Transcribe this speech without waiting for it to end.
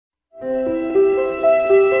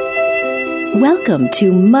Welcome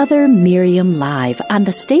to Mother Miriam Live on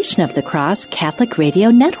the Station of the Cross Catholic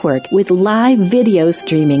Radio Network with live video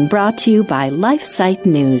streaming brought to you by LifeSite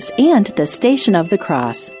News and the Station of the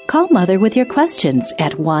Cross. Call Mother with your questions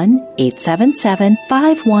at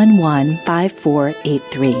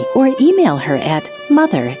 1-877-511-5483 or email her at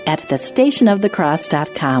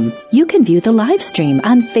mother@thestationofthecross.com. You can view the live stream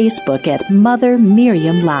on Facebook at Mother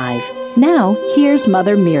Miriam Live. Now, here's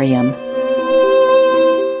Mother Miriam.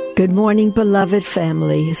 Good morning, beloved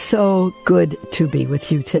family. So good to be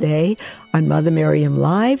with you today on Mother Miriam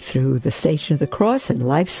Live through the Station of the Cross and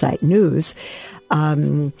LifeSite News.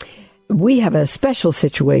 We have a special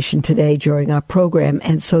situation today during our program,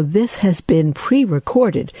 and so this has been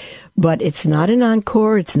pre-recorded, but it's not an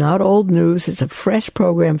encore, it's not old news, it's a fresh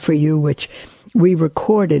program for you, which we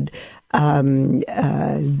recorded during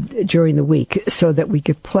the week so that we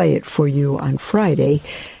could play it for you on Friday.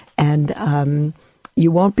 And you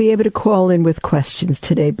won't be able to call in with questions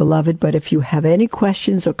today, beloved, but if you have any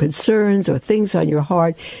questions or concerns or things on your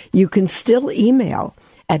heart, you can still email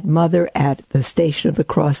at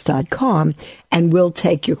mother@thestationofthecross.com, and we'll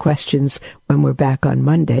take your questions when we're back on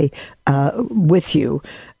Monday with you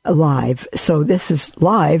live. So this is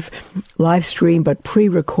live stream, but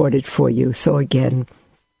pre-recorded for you. So again,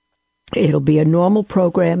 it'll be a normal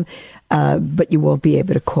program, but you won't be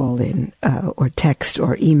able to call in or text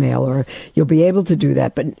or email, or you'll be able to do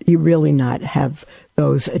that, but you really not have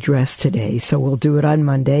those addressed today. So we'll do it on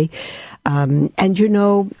Monday. And, you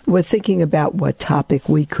know, we're thinking about what topic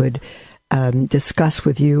we could discuss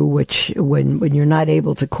with you, which when you're not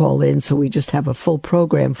able to call in, so we just have a full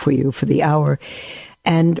program for you for the hour.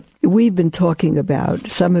 And we've been talking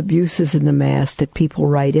about some abuses in the Mass that people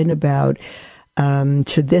write in about.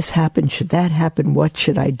 Should this happen? Should that happen? What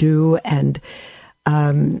should I do? And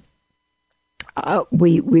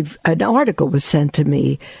we've an article was sent to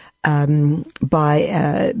me written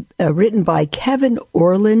by Kevin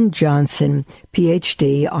Orlin Johnson,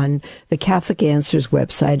 PhD, on the Catholic Answers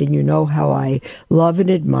website. And you know how I love and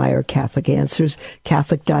admire Catholic Answers,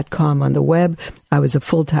 Catholic.com on the web. I was a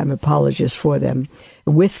full-time apologist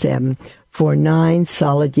with them for 9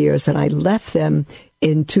 solid years, and I left them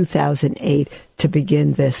in 2008 to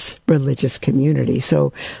begin this religious community.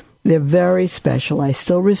 So they're very special. I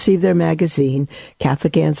still receive their magazine,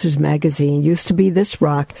 Catholic Answers magazine. Used to be This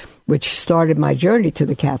Rock, which started my journey to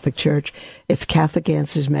the Catholic Church. It's Catholic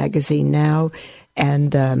Answers magazine now,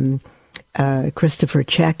 and Christopher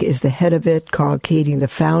Check is the head of it, Carl Keating the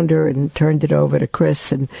founder, and turned it over to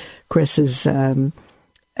Chris, and Chris is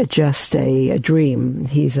just a dream.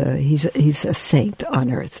 He's a saint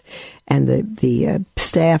on earth. And the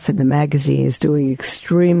staff in the magazine is doing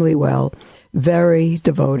extremely well, very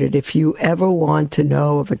devoted. If you ever want to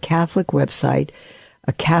know of a Catholic website,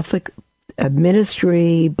 a Catholic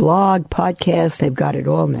ministry, blog, podcast, they've got it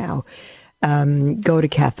all now, go to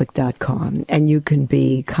Catholic.com, and you can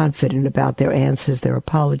be confident about their answers. Their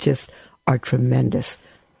apologists are tremendous.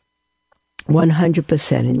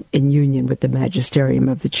 100% in union with the magisterium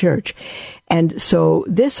of the Church. And so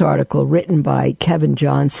this article, written by Kevin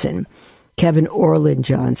Orlin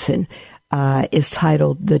Johnson, is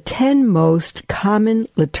titled, The 10 Most Common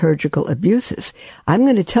Liturgical Abuses. I'm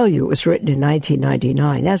going to tell you it was written in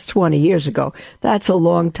 1999. That's 20 years ago. That's a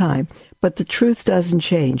long time. But the truth doesn't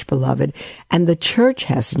change, beloved, and the Church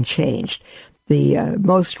hasn't changed. The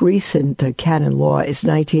most recent canon law is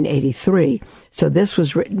 1983. So this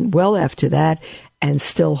was written well after that and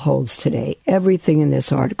still holds today. Everything in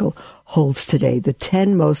this article holds today. The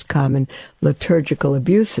 10 most common liturgical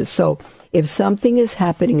abuses. So if something is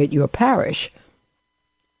happening at your parish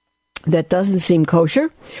that doesn't seem kosher,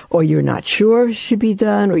 or you're not sure should be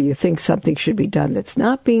done, or you think something should be done that's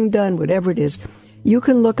not being done, whatever it is, you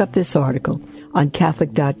can look up this article on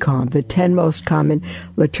Catholic.com, the 10 most common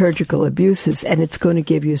liturgical abuses, and it's going to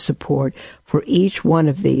give you support for each one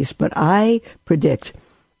of these. But I predict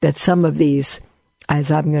that some of these,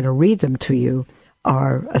 as I'm going to read them to you,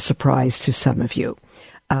 are a surprise to some of you.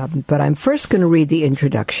 But I'm first going to read the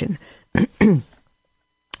introduction. And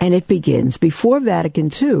it begins, before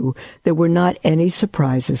Vatican II, there were not any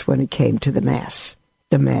surprises when it came to the Mass.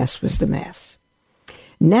 The Mass was the Mass.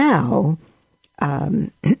 Now,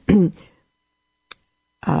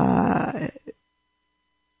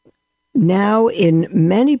 now in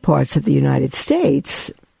many parts of the United States,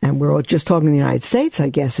 and we're all just talking the United States, I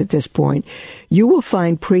guess, at this point, you will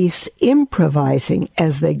find priests improvising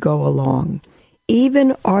as they go along.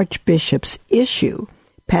 Even archbishops issue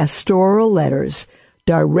pastoral letters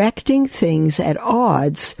directing things at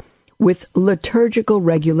odds with liturgical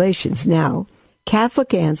regulations. Now,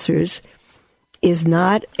 Catholic Answers is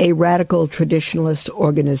not a radical traditionalist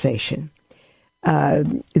organization.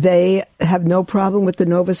 They have no problem with the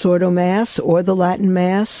Novus Ordo Mass or the Latin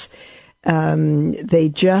Mass. They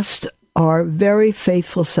just are very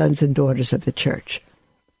faithful sons and daughters of the Church.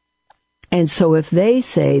 And so if they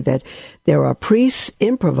say that there are priests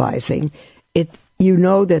improvising, you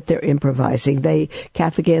know that they're improvising.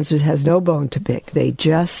 Catholic Answers has no bone to pick. They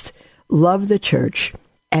just love the Church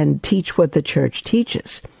and teach what the Church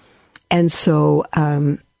teaches. And so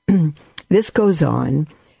this goes on.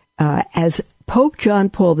 As Pope John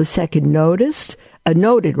Paul II noted in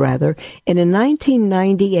a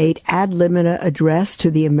 1998 ad limina address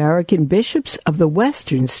to the American bishops of the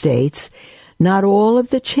Western states, not all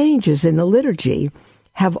of the changes in the liturgy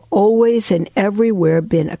have always and everywhere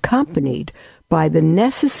been accompanied by the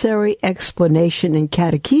necessary explanation and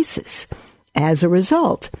catechesis. As a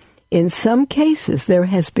result, in some cases, there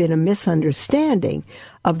has been a misunderstanding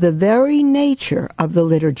of the very nature of the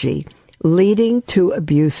liturgy, leading to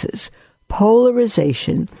abuses,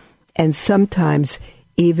 polarization, and sometimes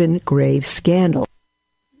even grave scandal.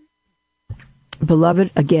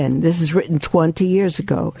 Beloved, again, this is written 20 years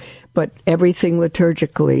ago, but everything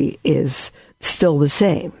liturgically is still the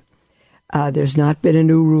same. There's not been a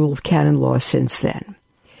new rule of canon law since then.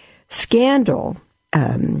 Scandal,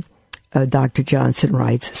 Dr. Johnson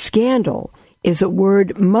writes, scandal is a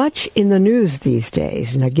word much in the news these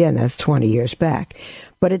days, and again, that's 20 years back,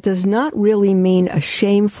 but it does not really mean a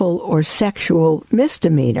shameful or sexual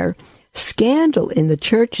misdemeanor. Scandal in the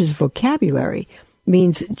Church's vocabulary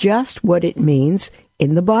means just what it means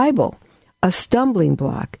in the Bible, a stumbling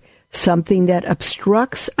block, something that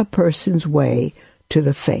obstructs a person's way to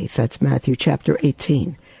the faith. That's Matthew chapter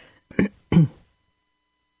 18.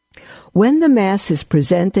 When the Mass is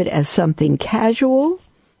presented as something casual,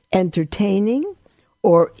 entertaining,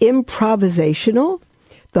 or improvisational,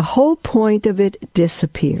 the whole point of it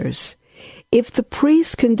disappears. If the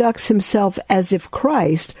priest conducts himself as if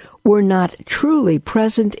Christ were not truly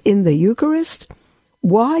present in the Eucharist,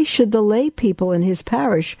 why should the lay people in his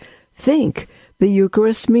parish think the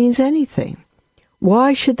Eucharist means anything?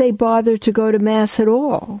 Why should they bother to go to Mass at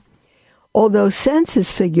all? Although census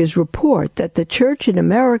figures report that the Church in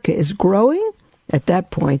America is growing, at that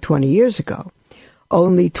point 20 years ago,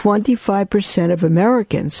 only 25% of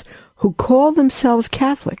Americans who call themselves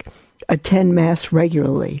Catholic attend Mass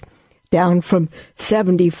regularly, down from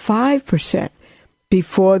 75%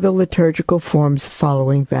 before the liturgical forms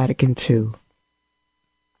following Vatican II.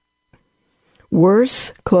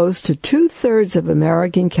 Worse, close to 2/3 of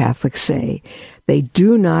American Catholics say they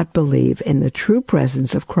do not believe in the true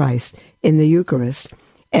presence of Christ in the Eucharist,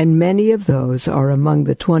 and many of those are among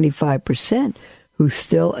the 25% who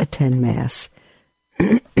still attend Mass.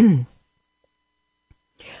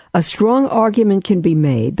 A strong argument can be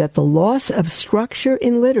made that the loss of structure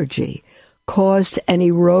in liturgy caused an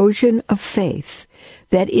erosion of faith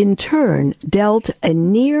that in turn dealt a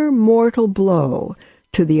near mortal blow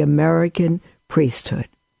to the American priesthood.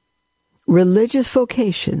 Religious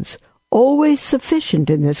vocations, always sufficient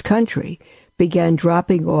in this country, began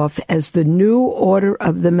dropping off as the new order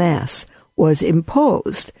of the Mass was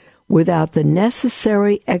imposed without the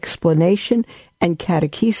necessary explanation and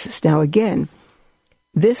catechesis. Now again,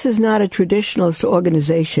 this is not a traditionalist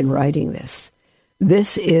organization writing this.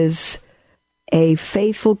 This is a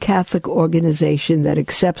faithful Catholic organization that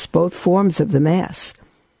accepts both forms of the Mass.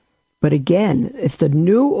 But again, if the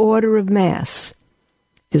new order of Mass,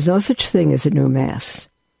 there's no such thing as a new Mass,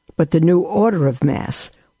 but the new order of Mass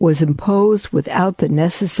was imposed without the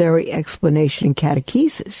necessary explanation and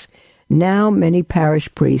catechesis, now many parish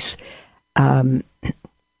priests,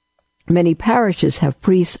 many parishes have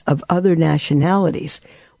priests of other nationalities.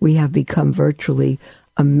 We have become virtually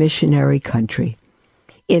a missionary country.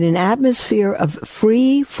 In an atmosphere of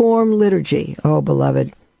free-form liturgy, oh,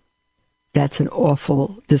 beloved, that's an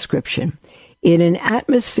awful description. In an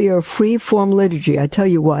atmosphere of free-form liturgy, I tell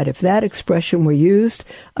you what, if that expression were used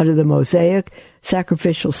under the Mosaic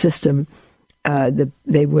sacrificial system,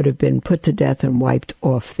 they would have been put to death and wiped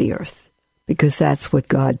off the earth, because that's what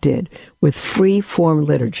God did with free-form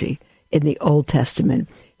liturgy in the Old Testament.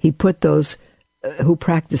 He put those who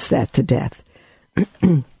practiced that to death.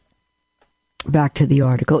 Back to the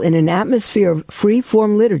article. In an atmosphere of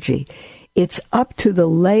free-form liturgy, it's up to the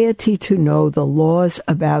laity to know the laws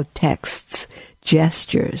about texts,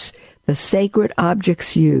 gestures, the sacred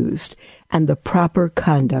objects used, and the proper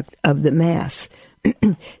conduct of the Mass.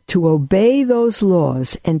 To obey those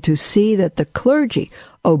laws and to see that the clergy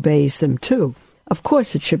obeys them too. Of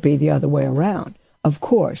course, it should be the other way around. Of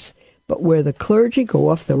course. But where the clergy go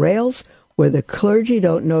off the rails, where the clergy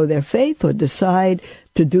don't know their faith or decide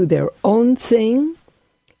to do their own thing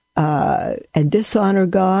and dishonor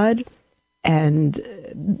God,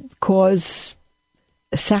 and cause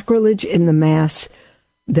sacrilege in the Mass,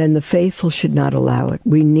 then the faithful should not allow it.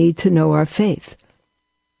 We need to know our faith.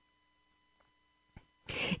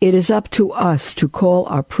 It is up to us to call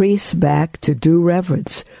our priests back to due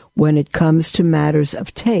reverence when it comes to matters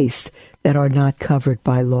of taste that are not covered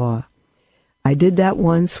by law. I did that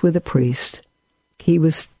once with a priest. He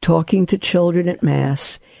was talking to children at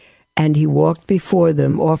Mass, and he walked before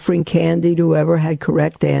them, offering candy to whoever had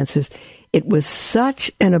correct answers. It was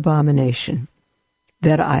such an abomination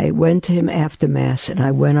that I went to him after Mass, and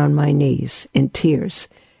I went on my knees in tears,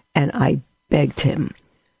 and I begged him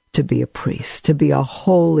to be a priest, to be a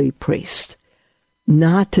holy priest,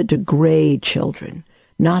 not to degrade children,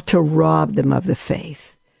 not to rob them of the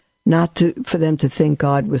faith, not for them to think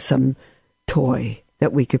God was some toy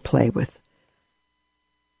that we could play with.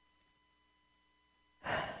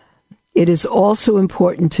 It is also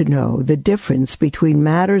important to know the difference between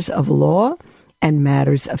matters of law and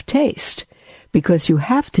matters of taste, because you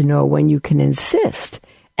have to know when you can insist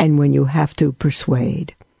and when you have to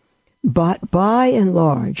persuade. But by and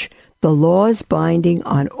large, the laws binding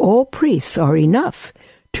on all priests are enough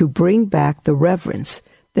to bring back the reverence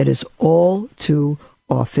that is all too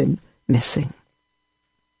often missing.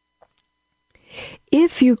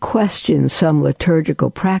 If you question some liturgical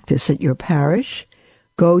practice at your parish,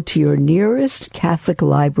 go to your nearest Catholic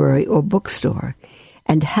library or bookstore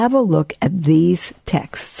and have a look at these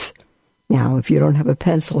texts. Now, if you don't have a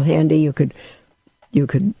pencil handy, you could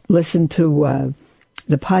listen to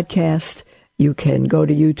the podcast. You can go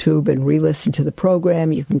to YouTube and re-listen to the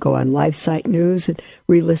program. You can go on LifeSite News and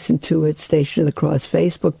re-listen to it, Station of the Cross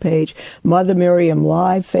Facebook page, Mother Miriam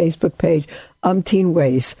Live Facebook page, umpteen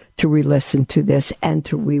ways to re-listen to this and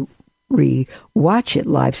to re-watch it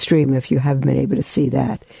live stream if you haven't been able to see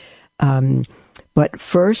that. But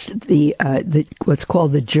first, the what's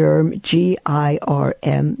called the GIRM,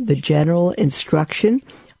 G-I-R-M, the General Instruction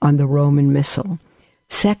on the Roman Missal.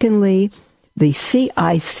 Secondly, the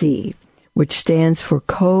CIC, which stands for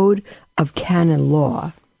Code of Canon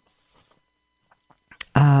Law.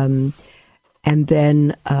 And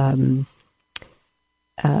then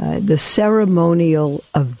the Ceremonial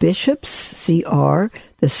of Bishops, CR,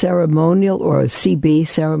 the Ceremonial, or CB,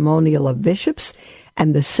 Ceremonial of Bishops,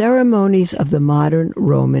 and the Ceremonies of the Modern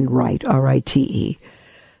Roman Rite, RITE.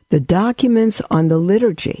 The documents on the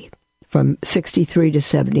liturgy from 63 to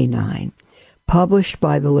 79, published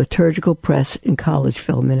by the Liturgical Press in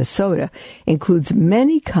Collegeville, Minnesota, includes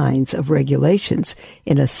many kinds of regulations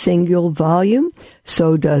in a single volume.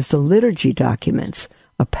 So does the Liturgy Documents,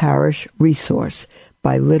 a parish resource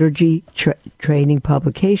by Liturgy Training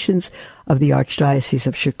Publications of the Archdiocese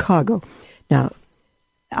of Chicago. Now,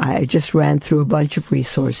 I just ran through a bunch of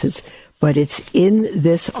resources, but it's in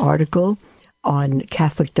this article on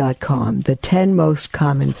Catholic.com, the 10 most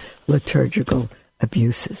common liturgical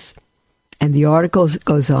abuses. And the article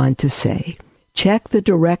goes on to say, check the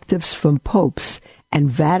directives from popes and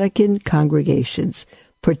Vatican congregations,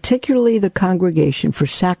 particularly the Congregation for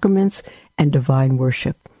Sacraments and Divine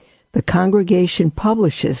Worship. The congregation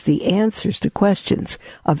publishes the answers to questions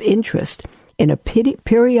of interest in a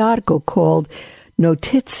periodical called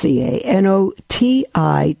Notitiae, N-O-T-I-T-A-E.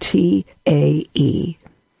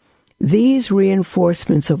 These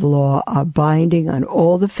reinforcements of law are binding on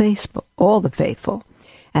all the faithful,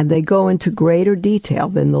 and they go into greater detail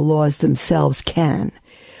than the laws themselves can.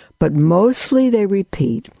 But mostly they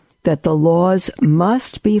repeat that the laws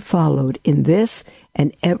must be followed in this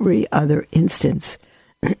and every other instance.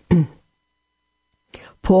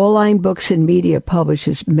 Pauline Books and Media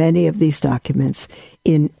publishes many of these documents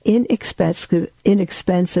in inexpensive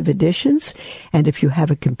editions, and if you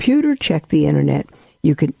have a computer, check the internet.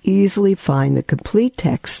 You can easily find the complete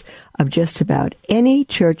text of just about any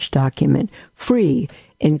church document free,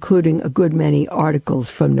 including a good many articles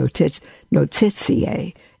from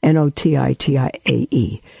Notitiae,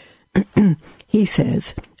 N-O-T-I-T-I-A-E. He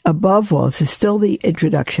says, above all, this is still the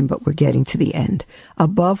introduction, but we're getting to the end.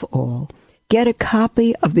 Above all, get a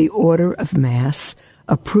copy of the Order of Mass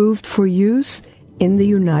approved for use in the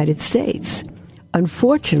United States.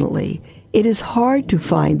 Unfortunately, it is hard to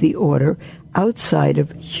find the order outside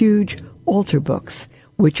of huge altar books,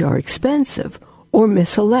 which are expensive, or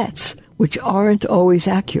missalettes, which aren't always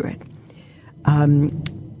accurate.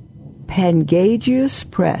 Pangagius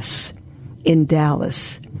Press in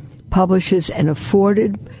Dallas publishes an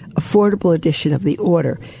affordable edition of the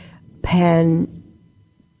order. Pangagius,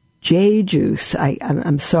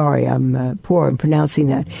 I'm sorry, I'm poor in pronouncing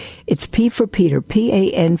that. It's P for Peter,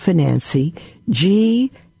 P-A-N for Nancy,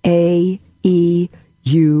 G-A-E-U-S.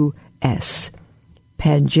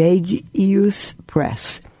 Pangagius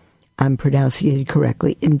Press. I'm pronouncing it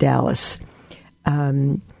correctly, in Dallas.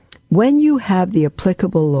 When you have the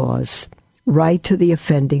applicable laws, write to the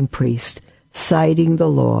offending priest, citing the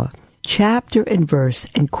law, chapter and verse,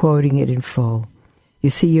 and quoting it in full. You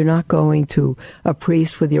see, you're not going to a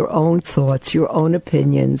priest with your own thoughts, your own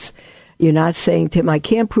opinions. You're not saying to him, I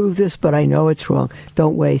can't prove this, but I know it's wrong.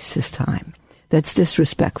 Don't waste his time. That's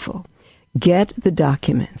disrespectful. Get the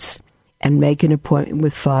documents and make an appointment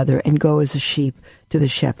with Father and go as a sheep to the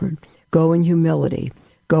shepherd. Go in humility.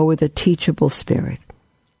 Go with a teachable spirit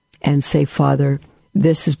and say, Father,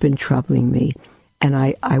 this has been troubling me, and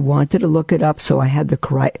I wanted to look it up so I had the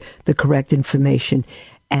correct information,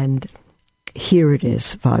 and here it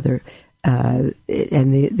is, Father. And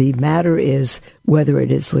the matter is whether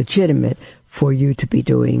it is legitimate for you to be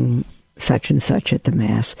doing such and such at the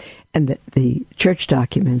Mass, and that the church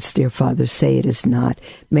documents, dear Father, say it is not.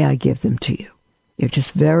 May I give them to you? You're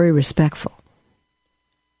just very respectful.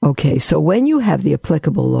 Okay, so when you have the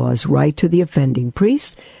applicable laws, write to the offending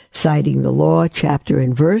priest, citing the law, chapter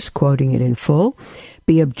and verse, quoting it in full.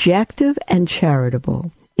 Be objective and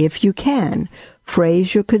charitable. If you can,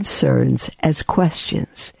 phrase your concerns as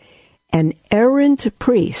questions. An errant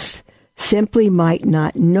priest simply might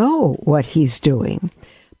not know what he's doing,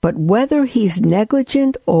 but whether he's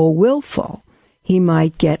negligent or willful, he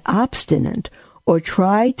might get obstinate or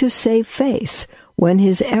try to save face when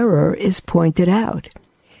his error is pointed out.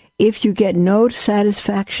 If you get no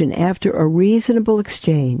satisfaction after a reasonable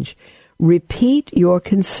exchange, repeat your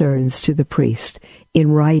concerns to the priest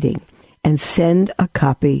in writing and send a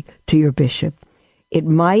copy to your bishop. It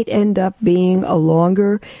might end up being a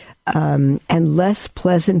longer and less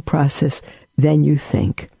pleasant process than you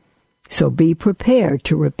think. So be prepared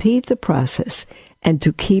to repeat the process and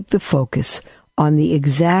to keep the focus on the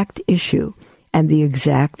exact issue and the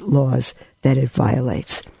exact laws that it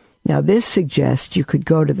violates. Now, this suggests you could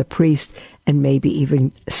go to the priest and maybe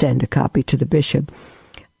even send a copy to the bishop.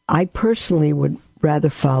 I personally would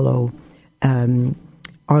rather follow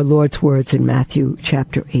our Lord's words in Matthew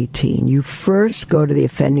chapter 18. You first go to the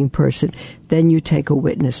offending person, then you take a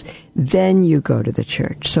witness, then you go to the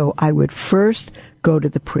church. So I would first go to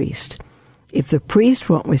the priest. If the priest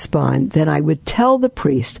won't respond, then I would tell the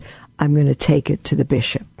priest, I'm going to take it to the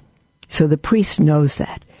bishop. So the priest knows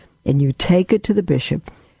that. And you take it to the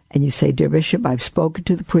bishop, and you say, Dear Bishop, I've spoken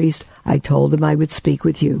to the priest. I told him I would speak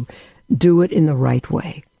with you. Do it in the right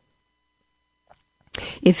way.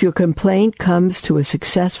 If your complaint comes to a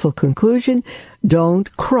successful conclusion,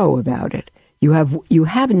 don't crow about it. You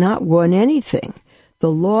have not won anything.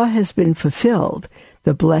 The law has been fulfilled.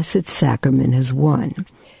 The Blessed Sacrament has won.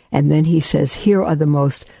 And then he says, here are the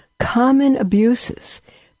most common abuses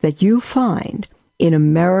that you find in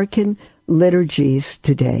American liturgies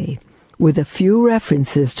today, with a few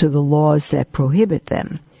references to the laws that prohibit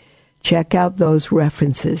them. Check out those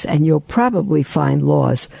references, and you'll probably find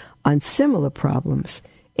laws on similar problems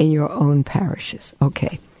in your own parishes.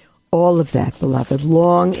 Okay, all of that, beloved,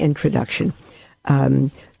 long introduction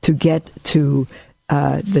to get to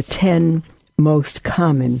the 10 most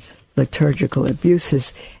common liturgical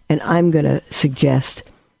abuses, and I'm going to suggest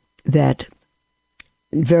that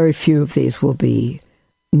very few of these will be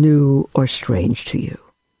new or strange to you.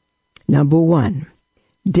 Number 1,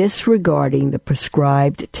 disregarding the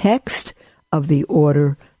prescribed text of the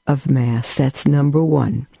order of Mass. That's number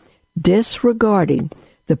 1. Disregarding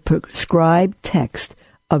the prescribed text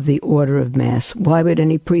of the order of Mass. Why would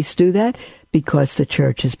any priest do that? Because the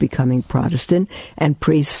church is becoming Protestant, and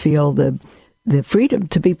priests feel the freedom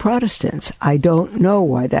to be Protestants. I don't know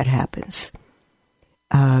why that happens.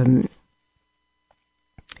 And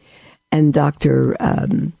Dr.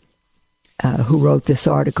 Who wrote this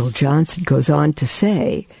article, Johnson, goes on to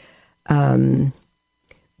say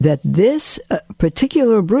that this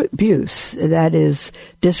particular abuse, that is,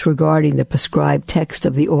 disregarding the prescribed text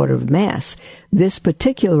of the order of Mass, this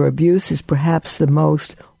particular abuse is perhaps the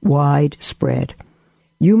most widespread.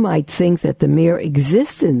 You might think that the mere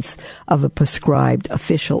existence of a prescribed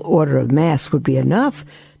official order of Mass would be enough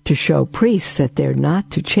to show priests that they're not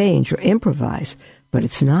to change or improvise, but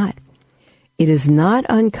it's not. It is not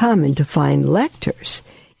uncommon to find lectors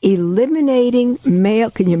eliminating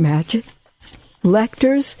male, can you imagine?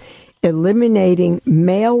 Lectors eliminating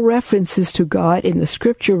male references to God in the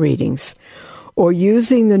scripture readings, or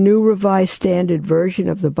using the New Revised Standard Version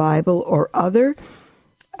of the Bible or other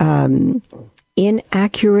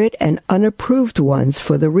inaccurate and unapproved ones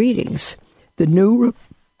for the readings. The New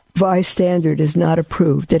Revised Standard is not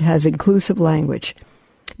approved. It has inclusive language.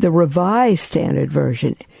 The Revised Standard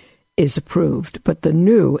Version is approved, but the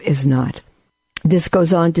new is not. This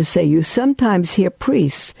goes on to say, you sometimes hear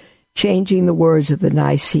priests changing the words of the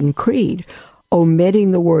Nicene Creed,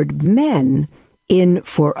 omitting the word men in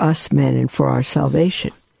for us men and for our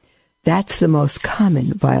salvation. That's the most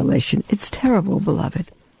common violation. It's terrible, beloved.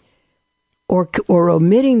 Or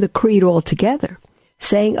omitting the creed altogether,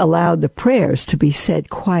 saying aloud the prayers to be said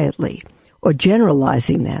quietly, or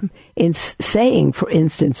generalizing them, in saying, for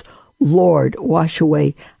instance, Lord, wash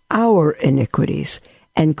away our iniquities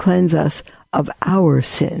and cleanse us of our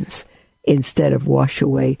sins, instead of wash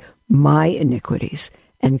away my iniquities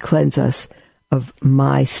and cleanse us of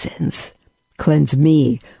my sins. Cleanse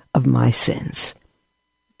me of my sins.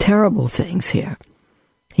 Terrible things here.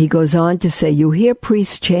 He goes on to say, you hear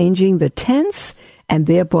priests changing the tense and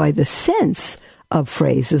thereby the sense of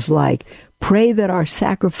phrases like, pray that our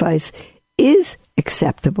sacrifice is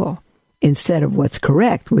acceptable, instead of what's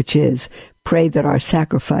correct, which is, pray that our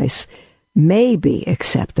sacrifice may be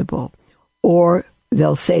acceptable. Or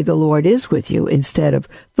they'll say the Lord is with you, instead of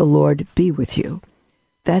the Lord be with you.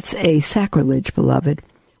 That's a sacrilege, beloved.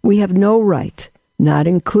 We have no right, not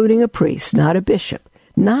including a priest, not a bishop,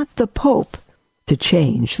 not the Pope, to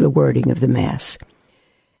change the wording of the Mass.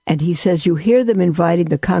 And he says you hear them inviting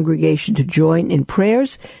the congregation to join in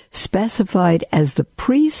prayers specified as the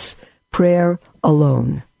priest's prayer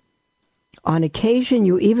alone. On occasion,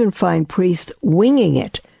 you even find priests winging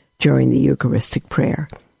it during the Eucharistic prayer.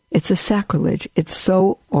 It's a sacrilege. It's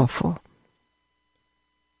so awful.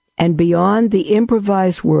 And beyond the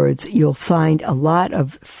improvised words, you'll find a lot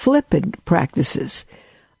of flippant practices,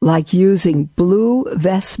 like using blue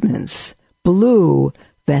vestments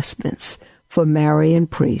for Marian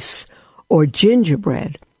priests, or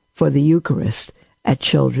gingerbread for the Eucharist at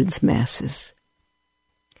children's masses.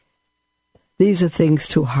 These are things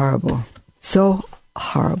too horrible, so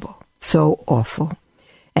awful.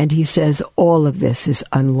 And he says all of this is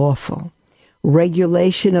unlawful.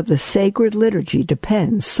 Regulation of the sacred liturgy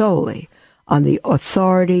depends solely on the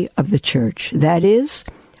authority of the Church, that is,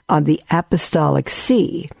 on the apostolic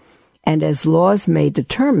see, and as laws may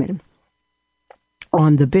determine,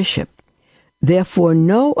 on the bishop. Therefore,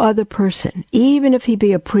 no other person, even if he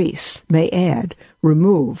be a priest, may add,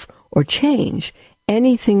 remove, or change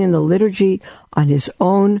anything in the liturgy on his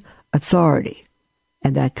own authority.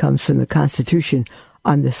 And that comes from the Constitution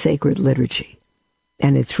on the Sacred Liturgy.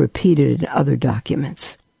 And it's repeated in other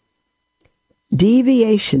documents.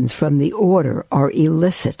 Deviations from the order are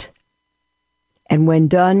illicit. And when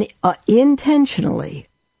done intentionally,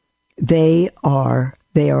 they are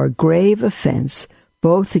a grave offense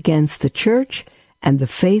both against the Church and the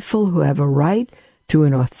faithful who have a right to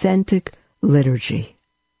an authentic liturgy.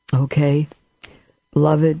 Okay?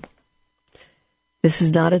 Beloved, this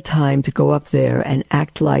is not a time to go up there and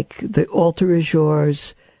act like the altar is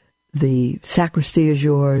yours, the sacristy is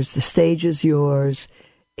yours, the stage is yours,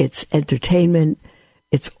 it's entertainment,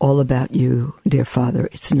 it's all about you, dear Father.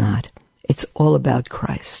 It's not. It's all about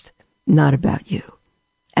Christ, not about you,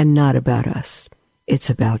 and not about us. It's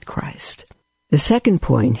about Christ. The second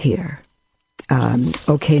point here, now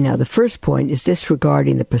the first point is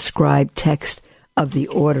disregarding the prescribed text of the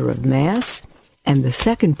order of Mass, and the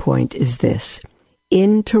second point is this,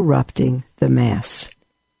 interrupting the Mass.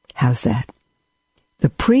 How's that? The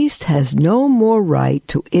priest has no more right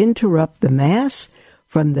to interrupt the Mass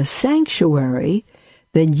from the sanctuary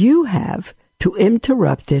than you have to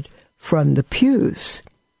interrupt it from the pews.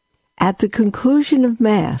 At the conclusion of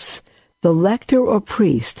Mass, the lector or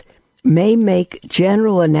priest may make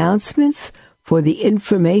general announcements for the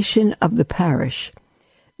information of the parish.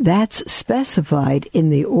 That's specified in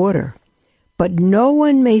the order. But no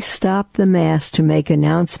one may stop the Mass to make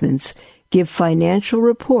announcements, give financial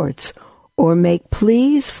reports, or make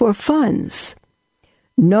pleas for funds.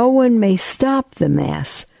 No one may stop the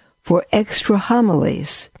Mass for extra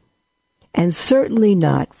homilies, and certainly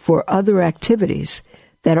not for other activities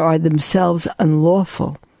that are themselves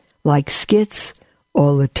unlawful, like skits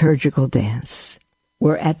or liturgical dance.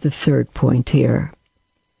 We're at the third point here.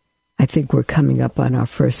 I think we're coming up on our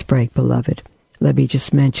first break, beloved. Let me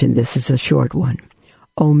just mention this is a short one.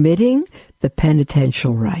 Omitting the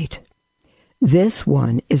penitential rite. This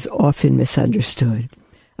one is often misunderstood.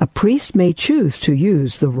 A priest may choose to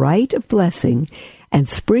use the rite of blessing and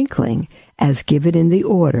sprinkling as given in the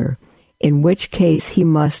order, in which case he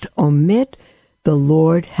must omit the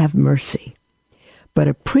Lord have mercy. But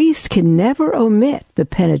a priest can never omit the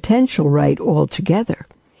penitential rite altogether,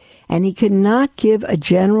 and he cannot give a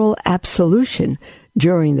general absolution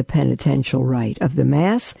during the penitential rite of the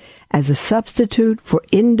Mass as a substitute for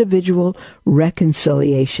individual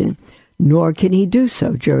reconciliation, nor can he do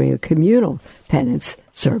so during a communal penance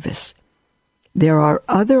service. There are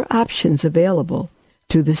other options available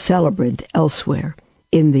to the celebrant elsewhere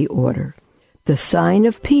in the order. The sign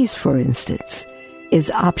of peace, for instance,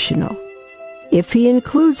 is optional. If he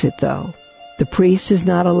includes it, though, the priest is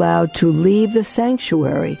not allowed to leave the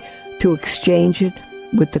sanctuary to exchange it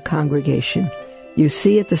with the congregation. You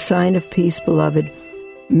see at the sign of peace, beloved,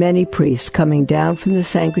 many priests coming down from the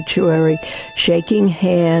sanctuary, shaking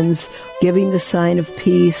hands, giving the sign of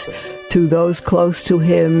peace to those close to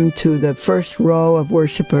him, to the first row of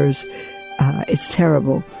worshipers. It's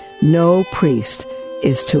terrible. No priest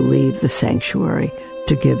is to leave the sanctuary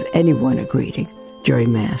to give anyone a greeting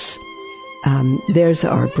during Mass. There's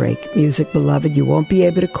our break music, beloved. You won't be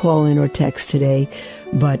able to call in or text today,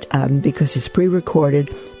 but because it's pre-recorded,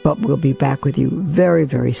 but we'll be back with you very,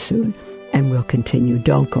 very soon, and we'll continue.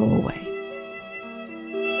 Don't go away.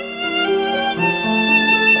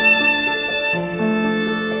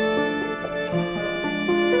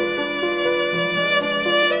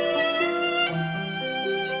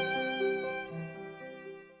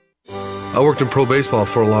 I worked in pro baseball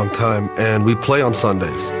for a long time, and we play on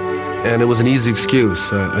Sundays. And it was an easy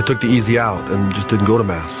excuse. I took the easy out and just didn't go to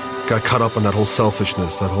Mass. Got caught up in that whole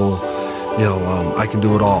selfishness, that whole, I can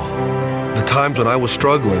do it all. The times when I was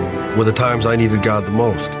struggling were the times I needed God the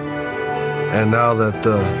most. And now that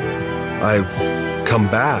I've come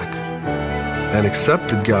back and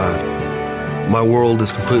accepted God, my world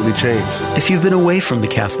has completely changed. If you've been away from the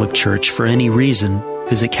Catholic Church for any reason,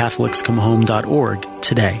 visit CatholicsComeHome.org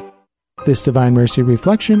today. This Divine Mercy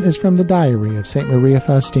Reflection is from the Diary of St. Maria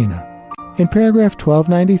Faustina. In paragraph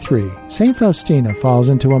 1293, St. Faustina falls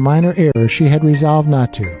into a minor error she had resolved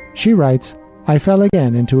not to. She writes, "I fell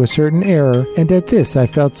again into a certain error, and at this I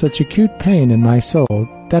felt such acute pain in my soul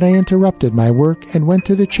that I interrupted my work and went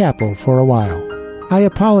to the chapel for a while. I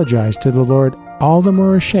apologized to the Lord, all the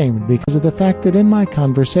more ashamed because of the fact that in my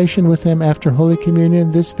conversation with him after Holy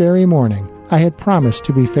Communion this very morning, I had promised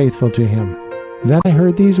to be faithful to him. Then I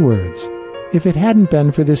heard these words, 'If it hadn't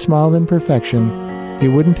been for this small imperfection,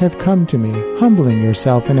 you wouldn't have come to me, humbling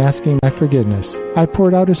yourself and asking my forgiveness. I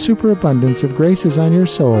poured out a superabundance of graces on your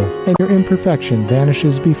soul, and your imperfection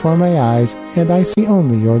vanishes before my eyes, and I see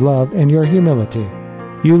only your love and your humility.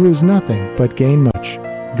 You lose nothing, but gain much.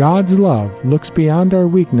 God's love looks beyond our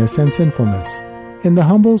weakness and sinfulness. In the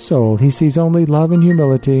humble soul he sees only love and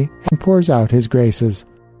humility, and pours out his graces.'"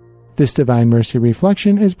 This Divine Mercy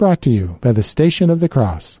Reflection is brought to you by the Station of the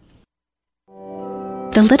Cross.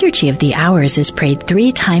 The Liturgy of the Hours is prayed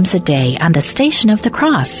 3 times a day on the Station of the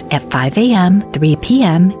Cross at 5 a.m., 3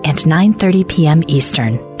 p.m., and 9:30 p.m.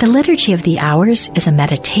 Eastern. The Liturgy of the Hours is a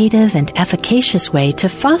meditative and efficacious way to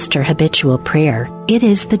foster habitual prayer. It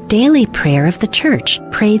is the daily prayer of the Church,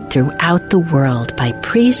 prayed throughout the world by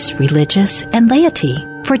priests, religious, and laity.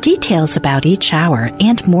 For details about each hour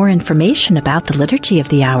and more information about the Liturgy of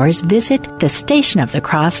the Hours, visit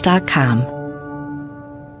thestationofthecross.com.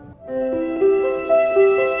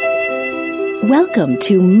 Welcome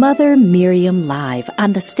to Mother Miriam Live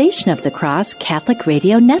on the Station of the Cross Catholic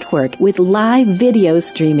Radio Network with live video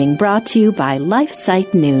streaming brought to you by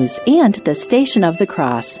LifeSite News and the Station of the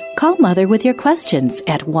Cross. Call Mother with your questions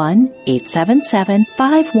at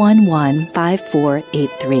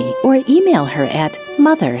 1-877-511-5483 or email her at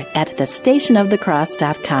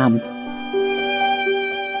mother@thestationofthecross.com.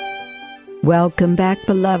 Welcome back,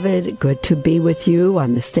 beloved. Good to be with you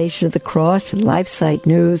on the Station of the Cross and LifeSite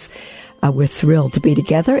News. We're thrilled to be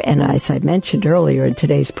together, and as I mentioned earlier in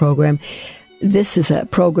today's program, this is a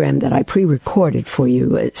program that I pre-recorded for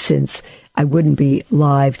you since I wouldn't be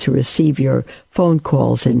live to receive your phone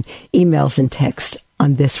calls and emails and texts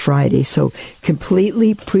on this Friday. So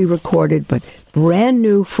completely pre-recorded, but brand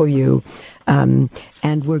new for you. And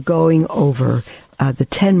we're going over the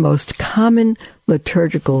 10 most common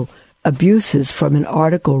liturgical abuses from an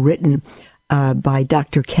article written by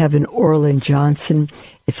Dr. Kevin Orland Johnson.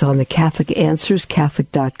 It's on the Catholic Answers,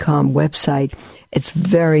 Catholic.com website. It's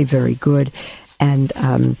very, very good. And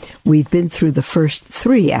we've been through the first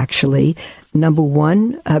 3, actually. Number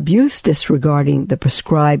 1, abuse disregarding the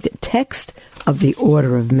prescribed text of the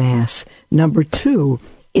order of Mass. Number 2,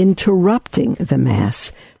 interrupting the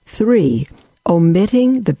Mass. 3,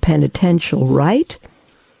 omitting the penitential rite.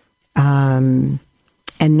 And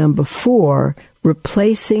number 4,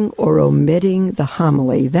 replacing or omitting the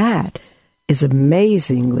homily. That is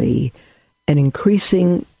amazingly an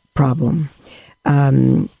increasing problem.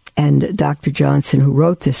 And Dr. Johnson, who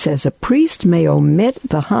wrote this, says, a priest may omit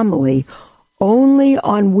the homily only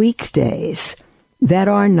on weekdays that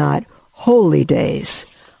are not holy days.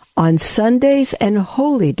 On Sundays and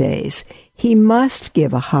holy days, he must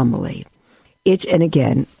give a homily. And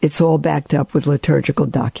again, it's all backed up with liturgical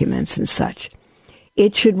documents and such.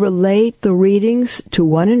 It should relate the readings to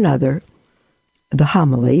one another the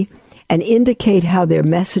homily, and indicate how their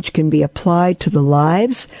message can be applied to the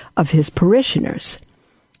lives of his parishioners.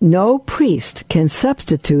 No priest can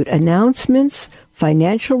substitute announcements,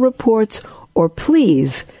 financial reports, or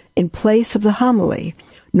pleas in place of the homily,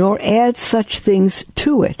 nor add such things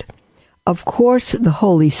to it. Of course, the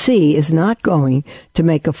Holy See is not going to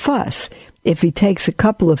make a fuss if he takes a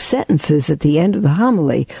couple of sentences at the end of the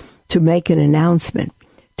homily to make an announcement,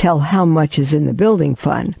 tell how much is in the building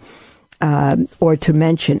fund, or to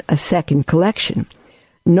mention a second collection.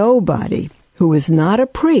 Nobody who is not a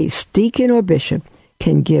priest, deacon, or bishop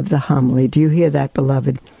can give the homily. Do you hear that,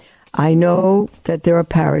 beloved? I know that there are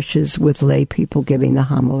parishes with lay people giving the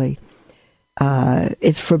homily.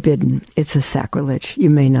 It's forbidden. It's a sacrilege. You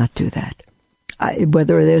may not do that.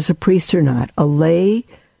 Whether there's a priest or not, a lay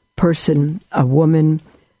person, a woman,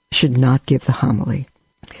 should not give the homily.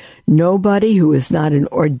 Nobody who is not an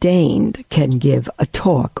ordained can give a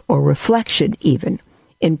talk or reflection even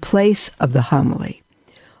in place of the homily.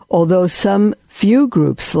 Although some few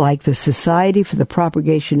groups like the Society for the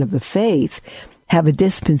Propagation of the Faith have a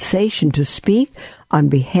dispensation to speak on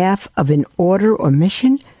behalf of an order or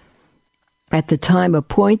mission, at the time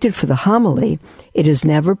appointed for the homily, it is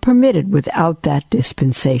never permitted without that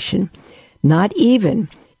dispensation, not even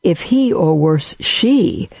if he, or worse,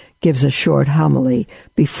 she, gives a short homily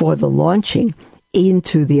before the launching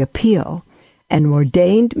into the appeal. An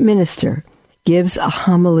ordained minister gives a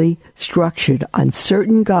homily structured on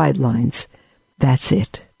certain guidelines. That's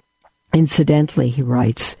it. Incidentally, he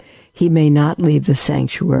writes, he may not leave the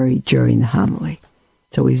sanctuary during the homily.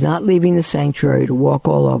 So he's not leaving the sanctuary to walk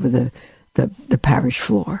all over the parish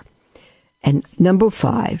floor. And number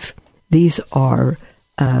 5, these are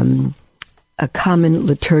common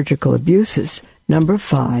liturgical abuses. Number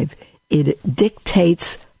 5, it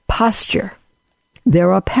dictates posture.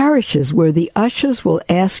 There are parishes where the ushers will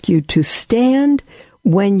ask you to stand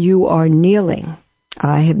when you are kneeling.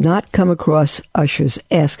 I have not come across ushers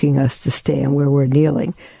asking us to stand where we're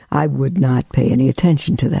kneeling. I would not pay any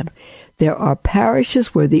attention to them. There are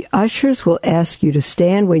parishes where the ushers will ask you to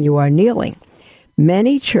stand when you are kneeling.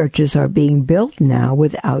 Many churches are being built now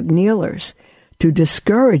without kneelers to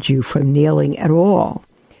discourage you from kneeling at all.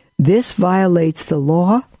 This violates the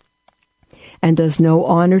law and does no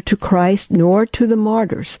honor to Christ nor to the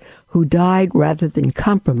martyrs who died rather than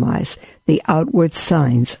compromise the outward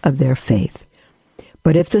signs of their faith.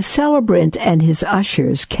 But if the celebrant and his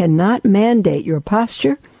ushers cannot mandate your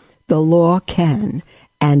posture, the law can,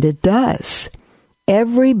 and it does.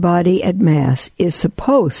 Everybody at Mass is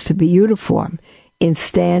supposed to be uniform in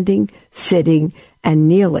standing, sitting, and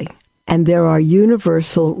kneeling, and there are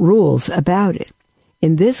universal rules about it.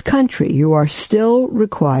 In this country, you are still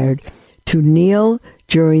required to kneel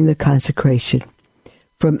during the consecration.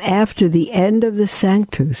 From after the end of the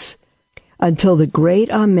Sanctus until the great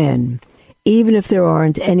Amen, even if there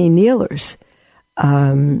aren't any kneelers,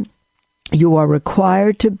 you are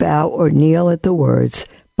required to bow or kneel at the words,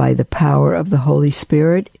 by the power of the Holy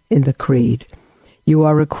Spirit in the Creed. You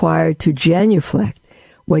are required to genuflect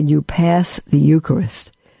when you pass the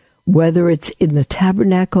Eucharist, whether it's in the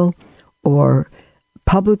tabernacle or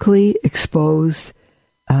publicly exposed,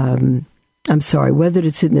 whether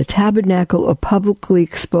it's in the tabernacle or publicly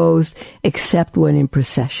exposed, except when in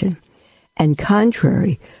procession. And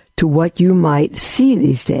contrary to what you might see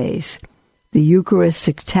these days, the Eucharist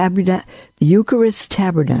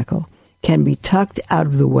tabernacle can be tucked out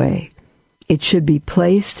of the way. It should be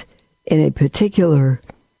placed in a particular,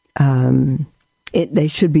 they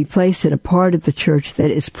should be placed in a part of the church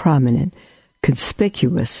that is prominent,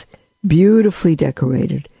 conspicuous, beautifully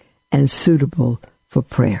decorated, and suitable for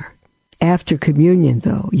prayer. After communion,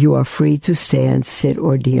 though, you are free to stand, sit,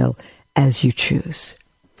 or kneel as you choose.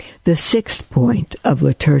 The 6th point of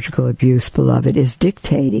liturgical abuse, beloved, is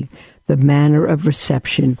dictating the manner of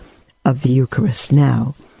reception of the Eucharist.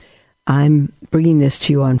 Now, I'm bringing this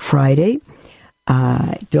to you on Friday.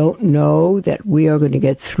 I don't know that we are going to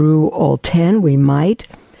get through all 10. We might,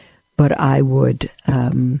 but I would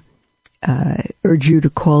urge you to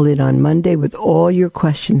call in on Monday with all your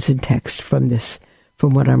questions in text from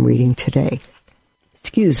what I'm reading today.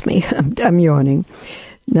 Excuse me, I'm yawning.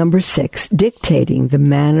 Number 6, dictating the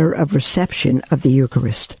manner of reception of the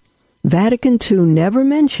Eucharist. Vatican II never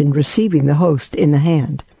mentioned receiving the host in the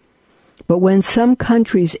hand. But when some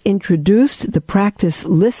countries introduced the practice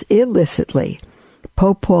illicitly,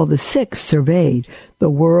 Pope Paul VI surveyed the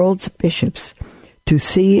world's bishops to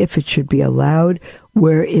see if it should be allowed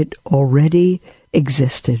where it already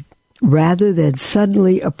existed, rather than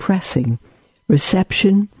suddenly oppressing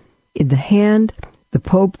reception in the hand. The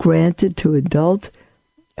Pope granted to adult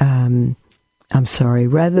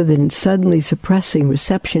rather than suddenly suppressing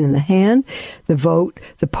reception in the hand,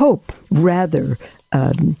 the Pope, rather,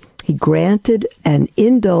 he granted an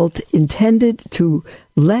indult intended to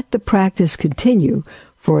let the practice continue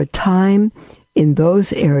for a time in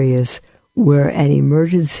those areas where an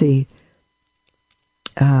emergency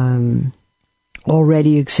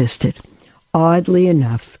already existed. Oddly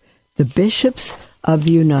enough, the bishops of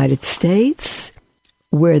the United States,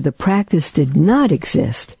 where the practice did not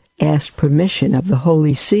exist, asked permission of the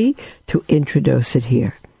Holy See to introduce it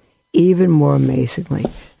here. Even more amazingly,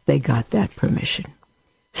 they got that permission.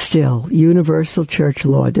 Still, universal church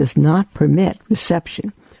law does not permit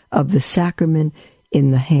reception of the sacrament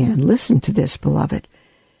in the hand. Listen to this, beloved.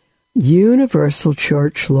 Universal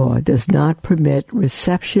church law does not permit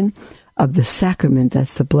reception of the sacrament,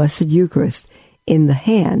 that's the Blessed Eucharist, in the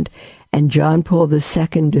hand, and John Paul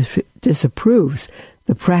II disapproves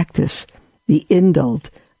the practice, the indult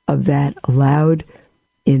of that allowed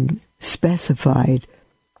in specified,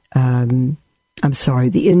 the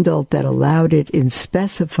indult that allowed it in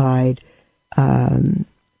specified,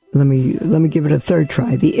 let me give it a third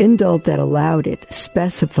try. The indult that allowed it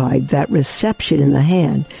specified that reception in the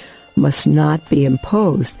hand must not be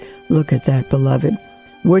imposed. Look at that, beloved.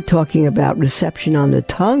 We're talking about reception on the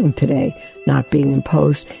tongue today not being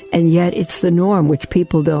imposed, and yet it's the norm, which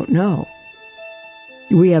people don't know.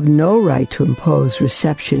 We have no right to impose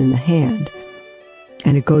reception in the hand.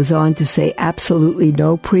 And it goes on to say, absolutely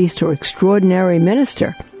no priest or extraordinary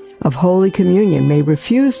minister of Holy Communion may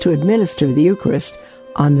refuse to administer the Eucharist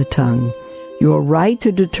on the tongue. Your right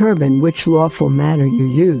to determine which lawful manner you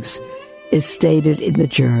use is stated in the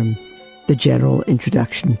Germ, the general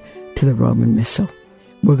introduction to the Roman Missal.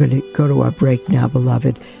 We're going to go to our break now,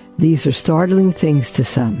 beloved. These are startling things to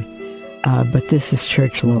some, but this is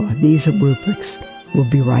church law. These are rubrics. We'll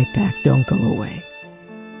be right back. Don't go away.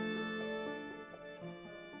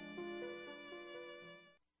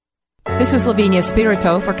 This is Lavinia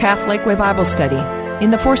Spirito for Catholic Way Bible Study.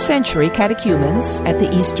 In the 4th century, catechumens at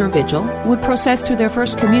the Easter Vigil would process to their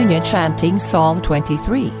First Communion chanting Psalm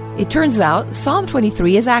 23. It turns out Psalm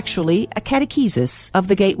 23 is actually a catechesis of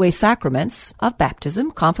the gateway sacraments of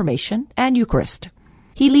baptism, confirmation, and Eucharist.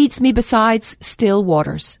 He leads me beside still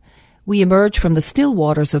waters. We emerge from the still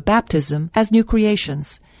waters of baptism as new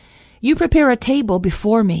creations. You prepare a table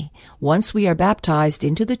before me. Once we are baptized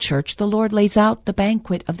into the church, the Lord lays out the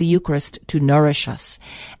banquet of the Eucharist to nourish us.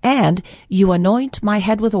 And you anoint my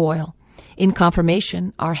head with oil. In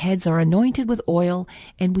confirmation, our heads are anointed with oil,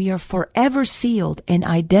 and we are forever sealed and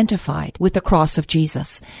identified with the cross of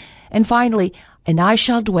Jesus. And finally, and I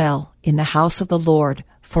shall dwell in the house of the Lord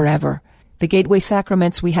forever. The gateway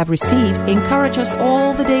sacraments we have received encourage us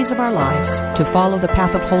all the days of our lives to follow the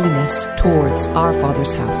path of holiness towards our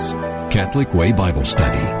Father's house. Catholic Way Bible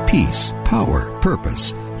Study. Peace, power,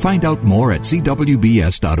 purpose. Find out more at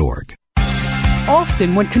cwbs.org.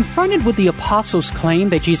 Often, when confronted with the apostles' claim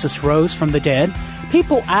that Jesus rose from the dead,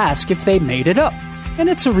 people ask if they made it up. And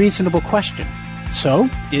it's a reasonable question. So,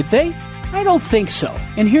 did they? I don't think so.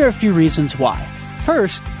 And here are a few reasons why.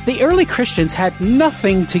 First, the early Christians had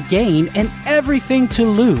nothing to gain and everything to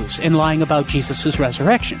lose in lying about Jesus'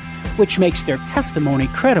 resurrection, which makes their testimony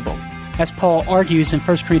credible. As Paul argues in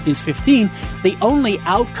 1 Corinthians 15, the only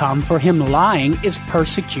outcome for him lying is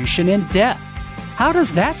persecution and death. How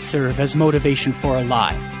does that serve as motivation for a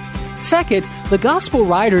lie? Second, the gospel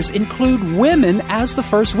writers include women as the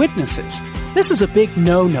first witnesses. This is a big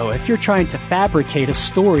no-no if you're trying to fabricate a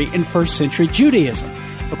story in first century Judaism.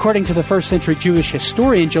 According to the first century Jewish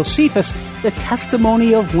historian Josephus, the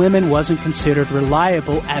testimony of women wasn't considered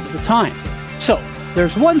reliable at the time. So,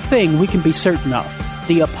 there's one thing we can be certain of.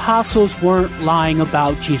 The apostles weren't lying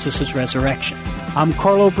about Jesus' resurrection. I'm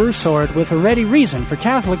Carlo Broussard with a ready reason for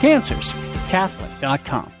Catholic Answers.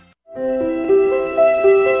 Catholic.com.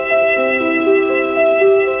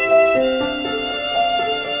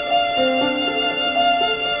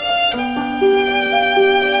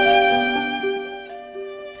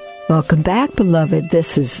 Welcome back, beloved.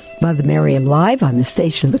 This is Mother Miriam Live on the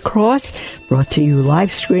Station of the Cross, brought to you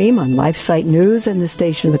live stream on LifeSite News and the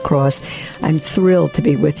Station of the Cross. I'm thrilled to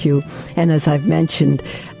be with you. And as I've mentioned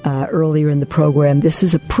earlier in the program, this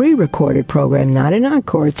is a pre-recorded program, not an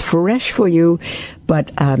encore. It's fresh for you, but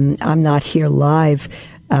I'm not here live.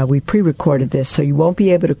 We pre-recorded this, so you won't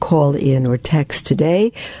be able to call in or text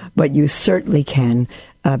today, but you certainly can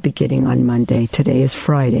beginning on Monday. Today is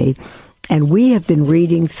Friday. And we have been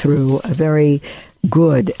reading through a very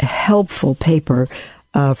good, helpful paper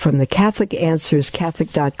from the Catholic Answers,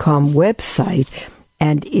 Catholic.com website.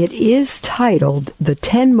 and it is titled The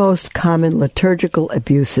 10 Most Common Liturgical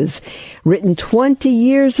Abuses, written 20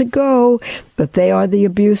 years ago, but they are the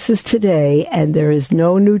abuses today, and there is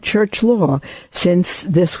no new church law since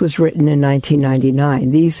this was written in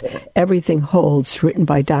 1999. Everything Holds, written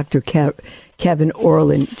by Dr. Kevin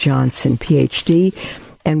Orland Johnson, Ph.D.,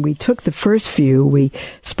 and we took the first few. We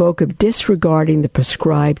spoke of disregarding the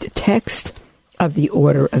prescribed text of the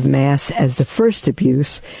order of Mass as the first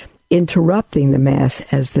abuse, interrupting the Mass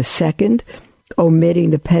as the second,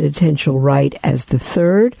 omitting the penitential rite as the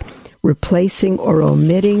third, replacing or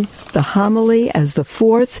omitting the homily as the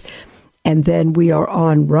fourth, and then we are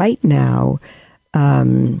on right now.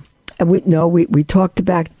 We talked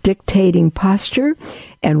about dictating posture,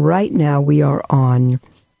 and right now we are on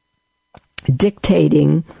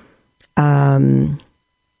dictating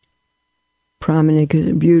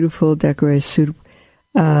prominent, beautiful, decorated, suitable.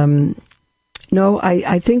 No,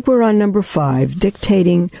 I think we're on number 5,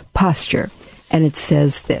 dictating posture. And it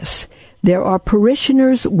says this: there are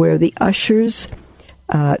parishioners where the ushers,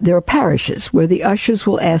 there are parishes where the ushers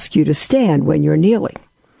will ask you to stand when you're kneeling.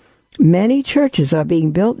 Many churches are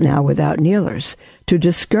being built now without kneelers to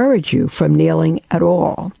discourage you from kneeling at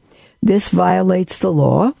all. This violates the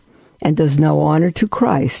law and does no honor to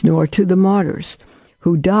Christ nor to the martyrs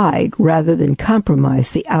who died rather than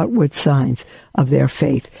compromise the outward signs of their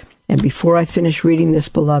faith. And before I finish reading this,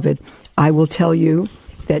 beloved, I will tell you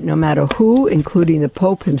that no matter who, including the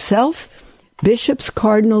Pope himself, bishops,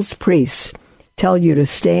 cardinals, priests, tell you to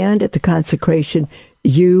stand at the consecration,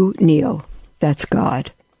 you kneel. That's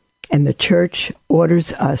God. And the Church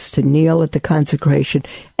orders us to kneel at the consecration.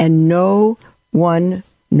 And no one,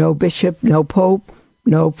 no bishop, no pope,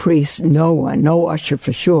 no priest, no one, no usher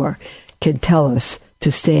for sure, can tell us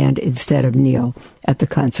to stand instead of kneel at the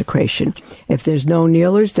consecration. If there's no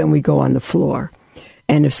kneelers, then we go on the floor.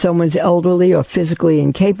 And if someone's elderly or physically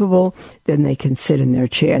incapable, then they can sit in their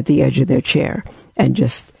chair, at the edge of their chair, and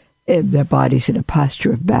just their body's in a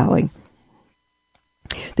posture of bowing.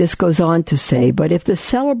 This goes on to say, but if the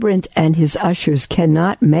celebrant and his ushers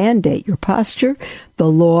cannot mandate your posture, the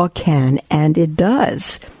law can, and it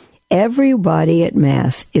does. Everybody at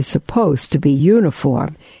Mass is supposed to be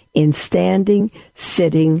uniform in standing,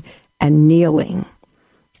 sitting, and kneeling.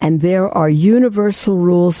 And there are universal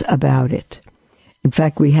rules about it. In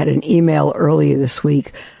fact, we had an email earlier this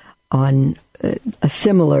week on a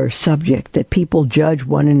similar subject, that people judge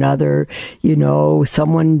one another. You know,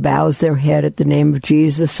 someone bows their head at the name of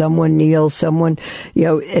Jesus, someone kneels, someone,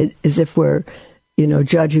 as if we're,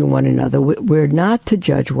 judging one another. We're not to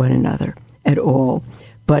judge one another at all,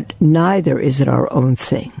 but neither is it our own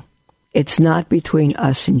thing. It's not between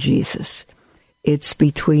us and Jesus. It's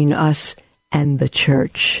between us and the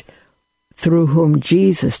Church, through whom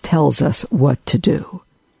Jesus tells us what to do,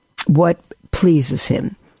 what pleases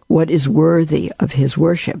him, what is worthy of his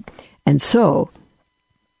worship. And so,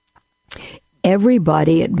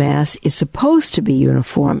 everybody at Mass is supposed to be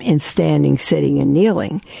uniform in standing, sitting, and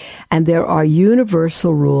kneeling, and there are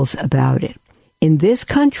universal rules about it. In this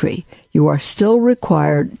country, you are still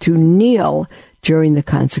required to kneel during the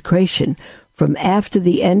consecration, from after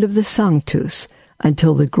the end of the Sanctus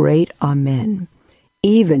until the great Amen,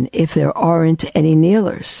 even if there aren't any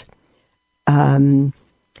kneelers.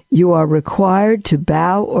 You are required to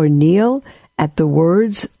bow or kneel at the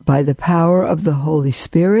words by the power of the Holy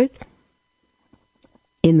Spirit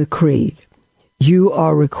in the Creed. You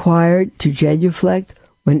are required to genuflect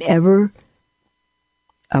whenever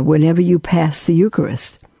you pass the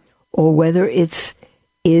Eucharist, or whether it's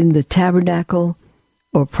in the tabernacle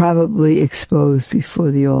or probably exposed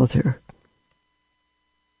before the altar.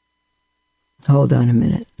 Hold on a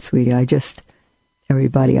minute, sweetie. I just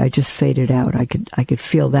faded out. I could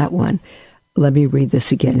feel that one. Let me read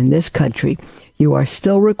this again. In this country, you are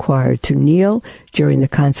still required to kneel during the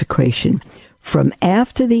consecration from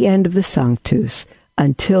after the end of the Sanctus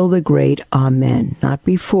until the great Amen, not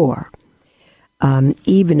before,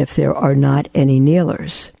 even if there are not any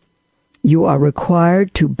kneelers. You are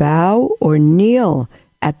required to bow or kneel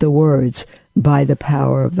at the words, by the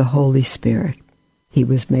power of the Holy Spirit. He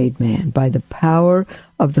was made man. By the power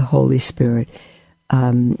of the Holy Spirit,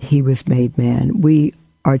 he was made man. We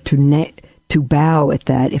are to bow at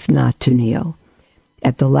that, if not to kneel.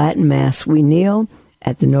 At the Latin Mass, we kneel.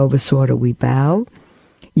 At the Novus Ordo, we bow.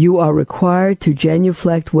 You are required to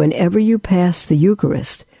genuflect whenever you pass the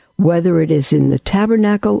Eucharist, whether it is in the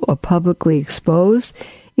tabernacle or publicly exposed,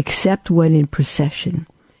 except when in procession.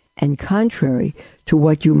 And contrary to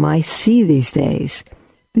what you might see these days,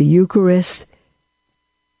 the Eucharist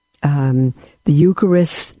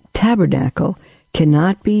tabernacle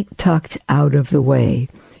cannot be tucked out of the way.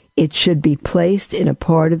 it should be placed in a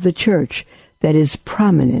part of the church that is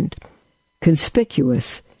prominent,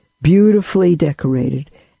 conspicuous, beautifully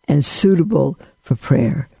decorated, and suitable for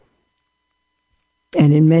prayer.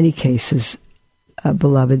 And in many cases,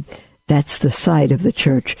 beloved, that's the site of the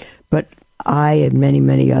church. But I and many,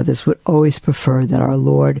 many others would always prefer that our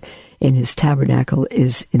Lord in his tabernacle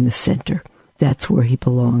is in the center. That's where he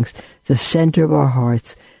belongs. The center of our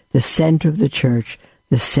hearts, the center of the church,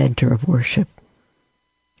 the center of worship.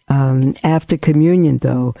 After communion,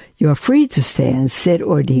 though, you are free to stand, sit,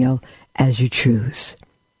 or kneel as you choose.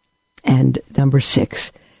 And number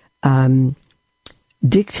 6,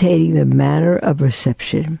 dictating the manner of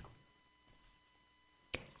reception.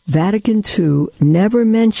 Vatican II never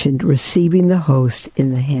mentioned receiving the host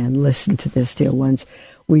in the hand. Listen to this, dear ones.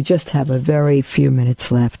 We just have a very few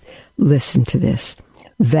minutes left. Listen to this.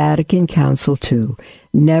 Vatican Council II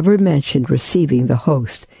never mentioned receiving the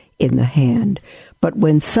host in the hand. But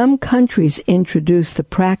when some countries introduced the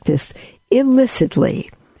practice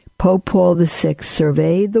illicitly, Pope Paul VI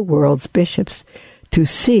surveyed the world's bishops to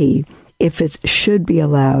see if it should be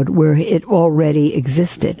allowed where it already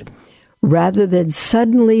existed. Rather than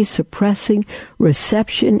suddenly suppressing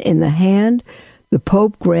reception in the hand, the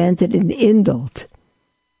Pope granted an indult.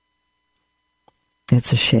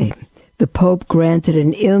 That's a shame. The Pope granted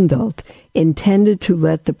an indult intended to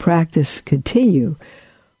let the practice continue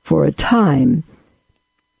for a time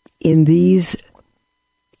in these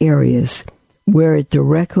areas where it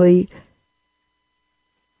directly...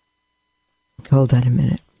 Hold on a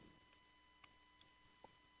minute.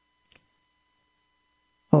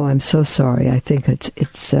 Oh, I'm so sorry. I think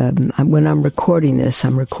it's when I'm recording this,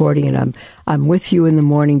 I'm recording it. I'm with you in the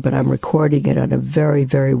morning, but I'm recording it on a very,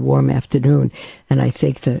 very warm afternoon, and I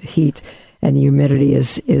think the heat and the humidity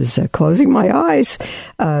is closing my eyes.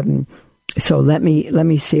 So let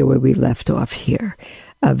me see where we left off here.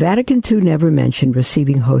 Vatican II never mentioned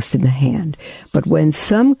receiving host in the hand, but when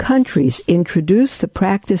some countries introduced the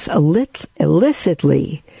practice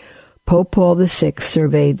illicitly, Pope Paul VI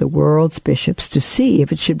surveyed the world's bishops to see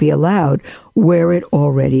if it should be allowed where it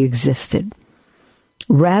already existed.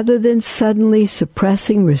 Rather than suddenly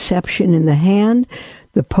suppressing reception in the hand,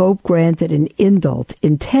 the Pope granted an indult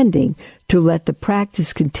intending to let the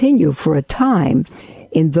practice continue for a time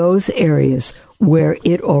in those areas where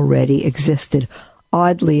it already existed.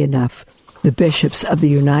 Oddly enough, the bishops of the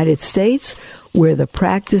United States, where the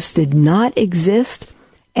practice did not exist,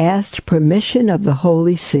 asked permission of the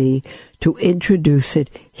Holy See to introduce it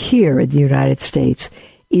here in the United States.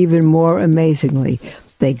 Even more amazingly,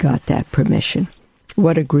 they got that permission.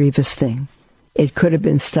 What a grievous thing. It could have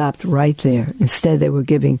been stopped right there. Instead, they were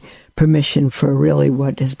giving permission for really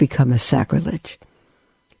what has become a sacrilege.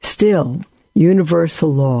 Still,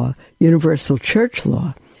 universal law, universal church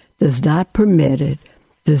law, does not permit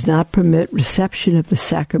reception of the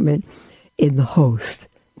sacrament in the host.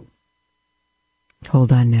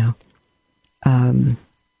 Hold on now.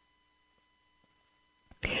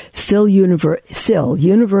 Still,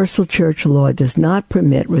 universal church law does not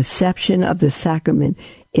permit reception of the sacrament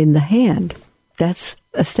in the hand. That's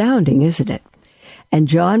astounding, isn't it? And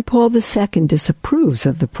John Paul II disapproves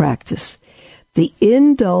of the practice. The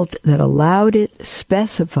indult that allowed it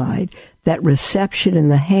specified that reception in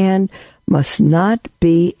the hand must not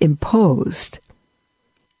be imposed.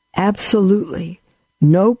 Absolutely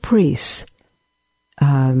no priest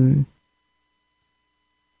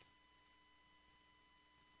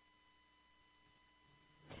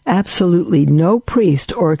absolutely no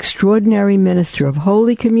priest or extraordinary minister of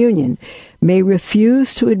Holy Communion may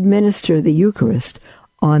refuse to administer the Eucharist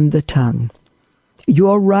on the tongue.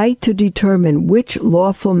 Your right to determine which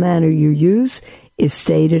lawful manner you use is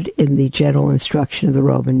stated in the general instruction of the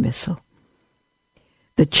Roman Missal.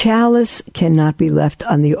 The chalice cannot be left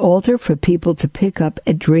on the altar for people to pick up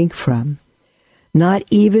and drink from, not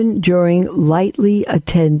even during lightly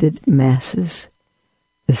attended masses.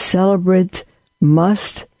 The celebrant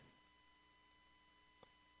must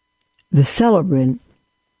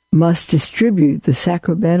distribute the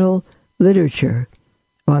sacramental literature.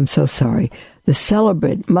 Oh, I'm so sorry. The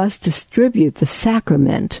celebrant must distribute the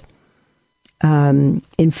sacrament.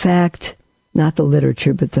 In fact, not the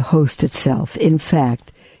literature, but the host itself. In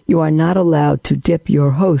fact, you are not allowed to dip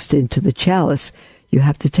your host into the chalice. You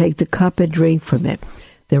have to take the cup and drink from it.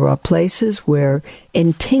 There are places where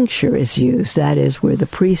intincture is used. That is, where the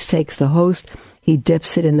priest takes the host, he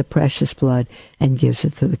dips it in the precious blood and gives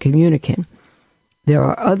it to the communicant. There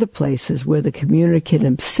are other places where the communicant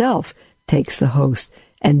himself takes the host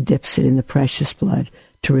and dips it in the precious blood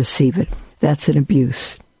to receive it. That's an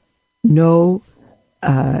abuse. No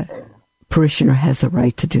parishioner has the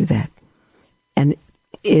right to do that. And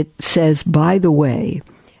it says, by the way,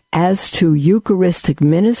 as to Eucharistic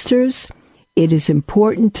ministers, it is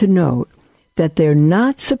important to note that they're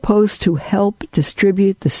not supposed to help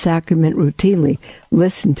distribute the sacrament routinely.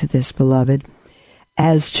 Listen to this, beloved.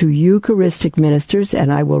 As to Eucharistic ministers,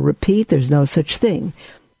 and I will repeat, there's no such thing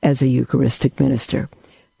as a Eucharistic minister.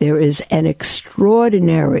 There is an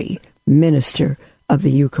extraordinary minister of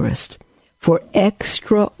the Eucharist for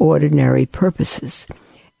extraordinary purposes.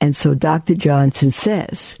 And so Dr. Johnson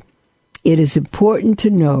says, it is important to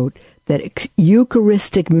note that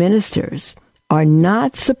Eucharistic ministers are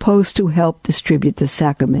not supposed to help distribute the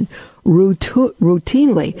sacrament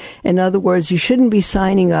routinely. In other words, you shouldn't be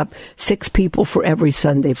signing up 6 people for every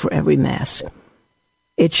Sunday for every Mass.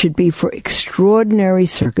 It should be for extraordinary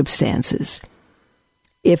circumstances.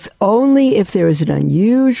 If there is an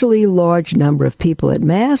unusually large number of people at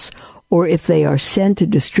Mass, or if they are sent to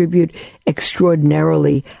distribute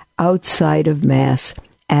extraordinarily outside of Mass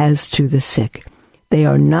as to the sick. They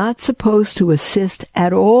are not supposed to assist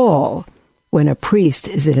at all when a priest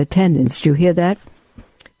is in attendance. Do you hear that?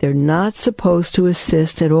 They're not supposed to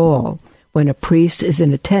assist at all when a priest is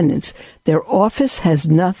in attendance. Their office has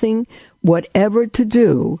nothing whatever to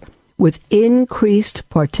do with increased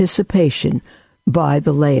participation by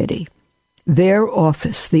the laity. Their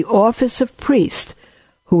office, the office of priest,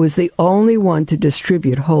 who is the only one to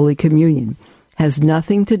distribute Holy Communion, has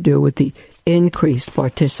nothing to do with the increased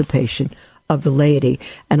participation of the laity.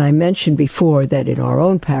 And I mentioned before that in our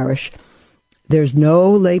own parish, there's no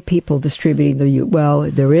lay people distributing well,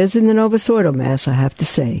 there is in the Novus Ordo Mass, I have to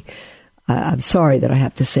say. I'm sorry that I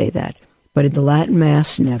have to say that. But in the Latin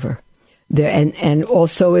Mass, never. And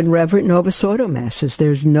also in Reverent Novus Ordo Masses,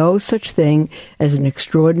 there's no such thing as an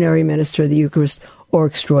extraordinary minister of the Eucharist or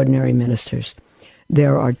extraordinary ministers.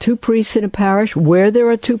 There are 2 priests in a parish. Where there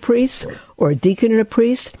are 2 priests, or a deacon and a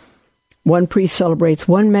priest, one priest celebrates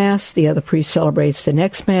one Mass, the other priest celebrates the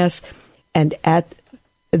next Mass, and at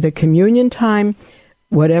the communion time,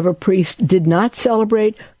 whatever priest did not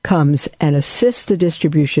celebrate comes and assists the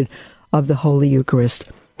distribution of the Holy Eucharist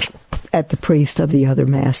at the priest of the other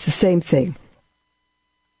Mass. The same thing.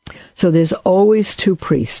 So there's always 2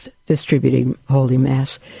 priests distributing Holy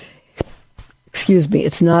Mass. Excuse me,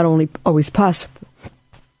 it's not only always possible,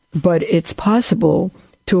 but it's possible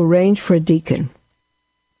to arrange for a deacon,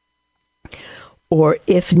 or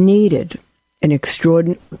if needed, an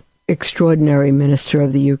extraordinary minister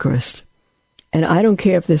of the Eucharist. And I don't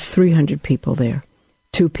care if there's 300 people there.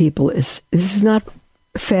 2 people this is not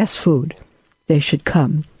fast food. They should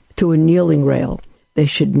come to a kneeling rail. They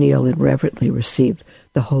should kneel and reverently receive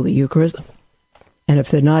the Holy Eucharist. And if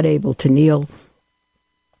they're not able to kneel,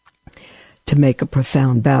 to make a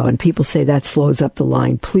profound bow. And people say that slows up the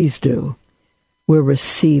line. Please do. We're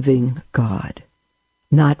receiving God,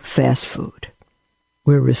 not fast food.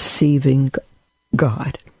 We're receiving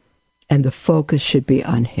God. And the focus should be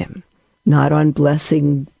on Him, not on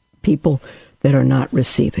blessing people that are not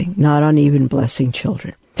receiving, not on even blessing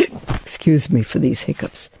children. Excuse me for these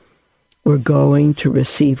hiccups. We're going to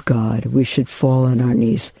receive God. We should fall on our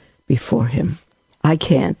knees before Him. I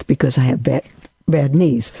can't because I have bad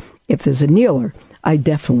knees. If there's a kneeler, I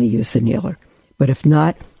definitely use the kneeler. But if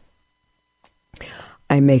not,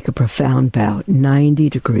 I make a profound bow, 90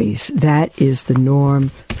 degrees. That is the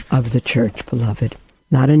norm of the Church, beloved,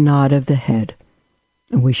 not a nod of the head.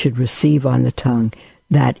 And we should receive on the tongue.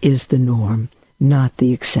 That is the norm, not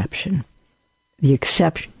the exception. The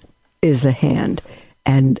exception is the hand,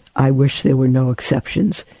 and I wish there were no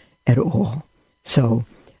exceptions at all. So,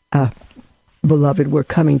 beloved, we're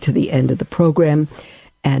coming to the end of the program,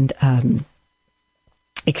 and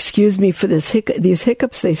excuse me for these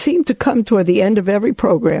hiccups. They seem to come toward the end of every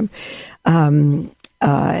program. And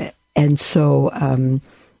so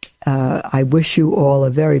I wish you all a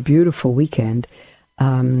very beautiful weekend.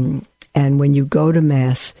 And when you go to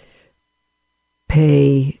Mass,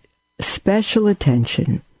 pay special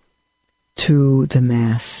attention to the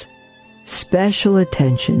Mass, special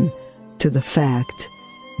attention to the fact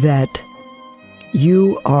that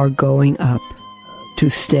you are going up to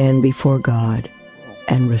stand before God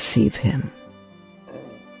and receive Him.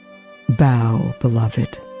 Bow,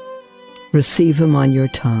 beloved. Receive Him on your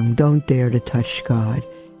tongue. Don't dare to touch God.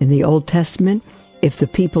 In the Old Testament, if the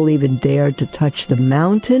people even dared to touch the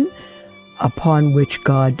mountain upon which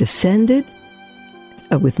God descended,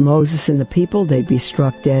 with Moses and the people, they'd be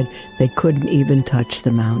struck dead. They couldn't even touch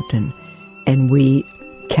the mountain. And we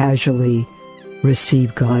casually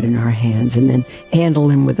receive God in our hands and then handle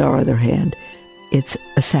Him with our other hand. It's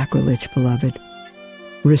a sacrilege, beloved.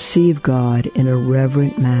 Receive God in a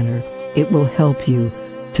reverent manner. It will help you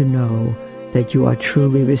to know that you are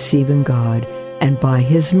truly receiving God and by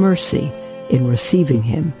his mercy in receiving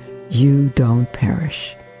him, you don't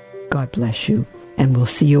perish. God bless you, and we'll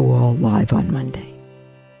see you all live on Monday.